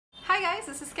Hi guys,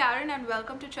 this is Karen and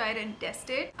welcome to Tried and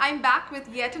Tested. I'm back with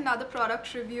yet another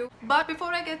product review. But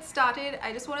before I get started,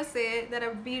 I just want to say that I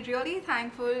would be really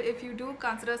thankful if you do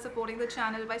consider supporting the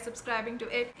channel by subscribing to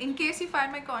it in case you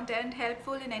find my content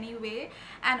helpful in any way.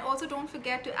 And also don't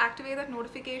forget to activate that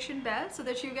notification bell so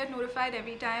that you get notified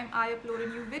every time I upload a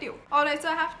new video. Alright, so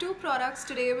I have two products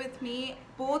today with me.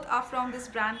 Both are from this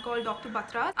brand called Dr.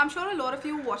 Batra'S. I'm sure a lot of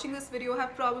you watching this video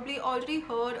have probably already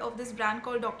heard of this brand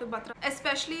called Dr. Batra'S,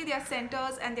 especially their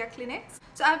centers and their clinics.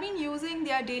 So I've been using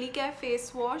their Dailycare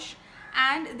face wash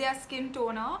and their skin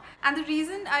toner, and the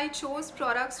reason I chose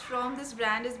products from this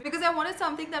brand is because I wanted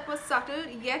something that was subtle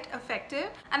yet effective.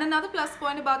 And another plus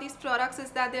point about these products is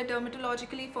that they're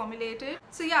dermatologically formulated.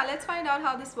 So yeah, let's find out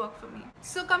how this worked for me.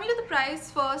 So coming to the price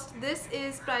first, this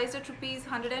is priced at Rs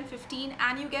 115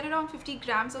 and you get around 50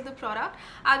 grams of the product.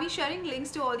 I'll be sharing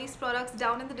links to all these products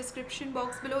down in the description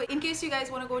box below in case you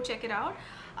guys want to go check it out.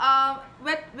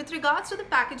 With regards to the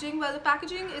packaging, well, the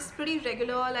packaging is pretty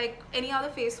regular like any other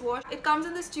face wash. It comes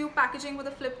in this tube packaging with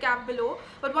a flip cap below,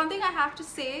 but one thing I have to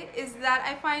say is that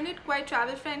I find it quite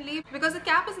travel friendly because the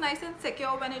cap is nice and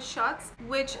secure when it shuts,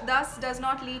 which thus does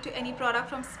not lead to any product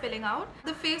from spilling out.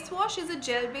 The face wash is a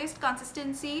gel based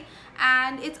consistency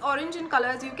and it's orange in color,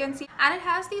 as you can see, and it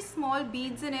has these small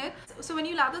beads in it. So when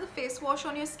you lather the face wash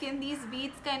on your skin, these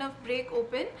beads kind of break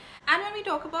open. And when we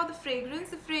talk about the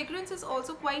fragrance is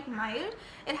also quite mild.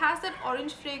 It has that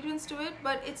orange fragrance to it,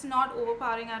 but it's not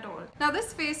overpowering at all. Now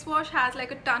this face wash has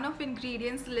like a ton of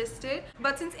ingredients listed,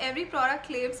 but since every product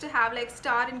claims to have like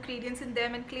star ingredients in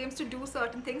them and claims to do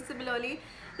certain things similarly,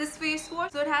 this face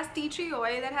wash, so it has tea tree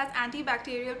oil that has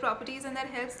antibacterial properties and that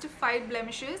helps to fight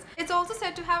blemishes. It's also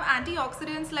said to have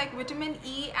antioxidants like vitamin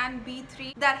E and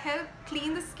B3 that help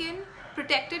clean the skin,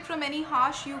 protect it from any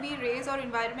harsh UV rays or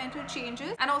environmental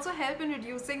changes, and also help in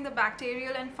reducing the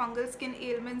bacterial and fungal skin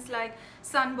ailments like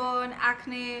sunburn,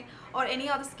 acne, or any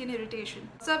other skin irritation.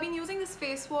 So I've been using this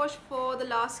face wash for the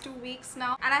last 2 weeks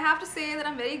now, and I have to say that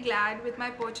I'm very glad with my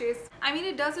purchase. I mean,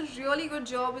 it does a really good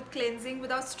job with cleansing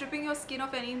without stripping your skin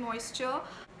of any moisture.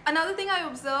 Another thing I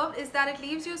observed is that it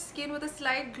leaves your skin with a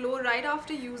slight glow right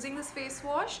after using this face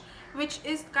wash, which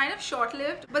is kind of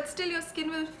short-lived, but still your skin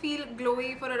will feel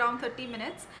glowy for around 30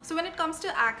 minutes. So when it comes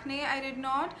to acne, I did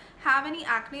not have any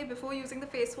acne before using the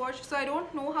face wash, so I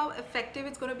don't know how effective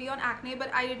it's going to be on acne,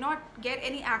 but I did not get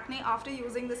any acne after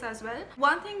using this as well.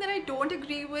 One thing that I don't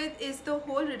agree with is the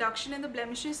whole reduction in the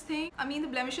blemishes thing. I mean, the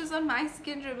blemishes on my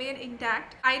skin remain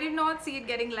intact. I did not see it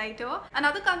getting lighter.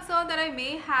 Another concern that I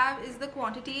may have is the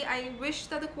quantity. I wish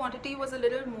that the quantity was a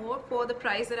little more for the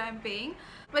price that I'm paying.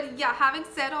 But yeah, having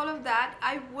said all of that,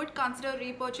 I would consider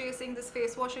repurchasing this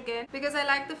face wash again because I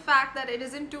like the fact that it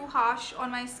isn't too harsh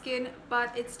on my skin,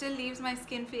 but it still leaves my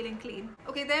skin feeling clean.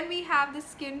 Okay, then we have the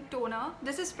skin toner.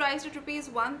 This is priced at Rs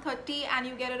 130 and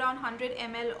you get around 100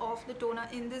 ml of the toner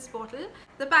in this bottle.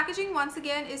 The packaging once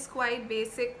again is quite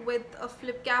basic with a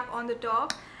flip cap on the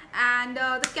top, and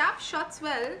the cap shuts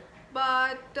well,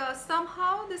 but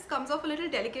somehow this comes off a little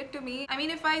delicate to me. I mean,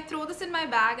 if I throw this in my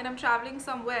bag and I'm traveling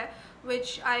somewhere,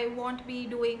 which I won't be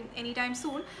doing anytime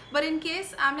soon, but in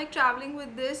case I'm like traveling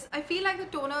with this, I feel like the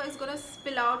toner is gonna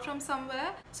spill out from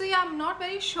somewhere. So yeah, I'm not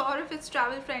very sure if it's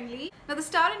travel friendly. Now the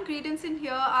star ingredients in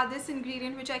here are this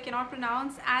ingredient which I cannot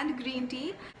pronounce and green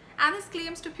tea. And this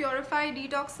claims to purify,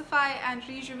 detoxify and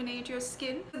rejuvenate your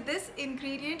skin. This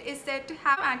ingredient is said to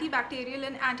have antibacterial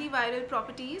and antiviral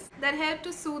properties that help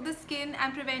to soothe the skin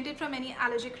and prevent it from any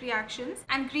allergic reactions.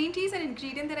 And green tea is an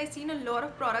ingredient that I've seen a lot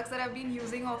of products that I've been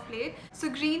using of late. So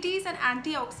green tea is an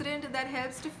antioxidant that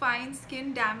helps to fight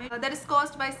skin damage that is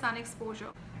caused by sun exposure.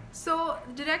 So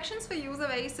directions for use are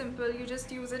very simple. You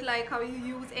just use it like how you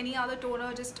use any other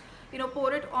toner. Just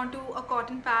pour it onto a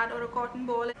cotton pad or a cotton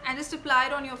ball and just apply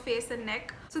it on your face and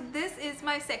neck. So this is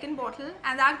my second bottle,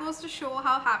 and that goes to show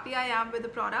how happy I am with the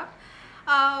product.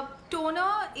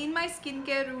 Toner in my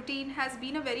skincare routine has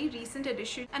been a very recent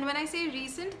addition, and when I say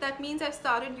recent, that means I've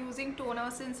started using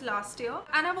toner since last year,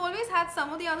 and I've always had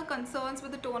some of the other concerns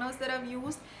with the toners that I've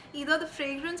used. Either the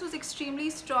fragrance was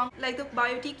extremely strong like the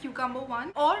Biotique cucumber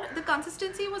one, or the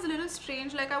consistency was a little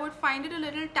strange, like I would find it a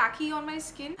little tacky on my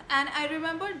skin, and I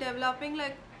remember developing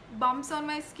like bumps on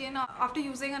my skin after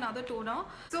using another toner.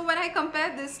 So when I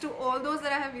compare this to all those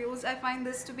that I have used, I find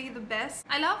this to be the best.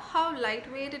 I love how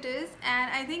lightweight it is,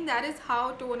 and I think that is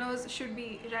how toners should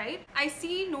be, right? I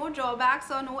see no drawbacks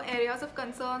or no areas of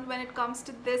concern when it comes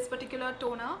to this particular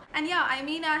toner. And yeah, I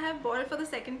mean, I have bought it for the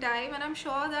second time and I'm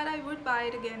sure that I would buy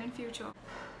it again in future.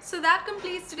 So that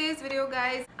completes today's video,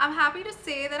 guys. I'm happy to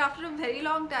say that after a very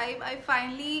long time, I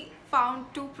finally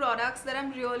found 2 products that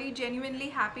I'm really genuinely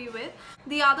happy with.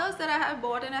 The others that I have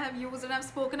bought and I have used and I've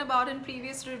spoken about in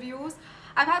previous reviews,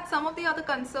 I've had some of the other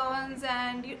concerns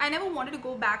and I never wanted to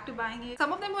go back to buying it.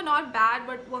 Some of them were not bad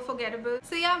but were forgettable.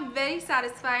 So yeah, I'm very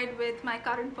satisfied with my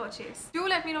current purchase. Do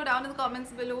let me know down in the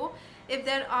comments below if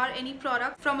there are any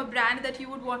products from a brand that you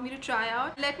would want me to try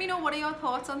out. Let me know what are your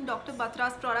thoughts on Dr.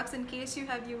 Batra'S products in case you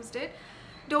have used it.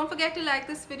 Don't forget to like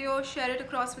this video, share it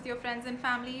across with your friends and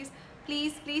families.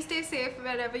 Please stay safe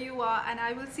wherever you are, and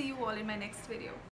I will see you all in my next video.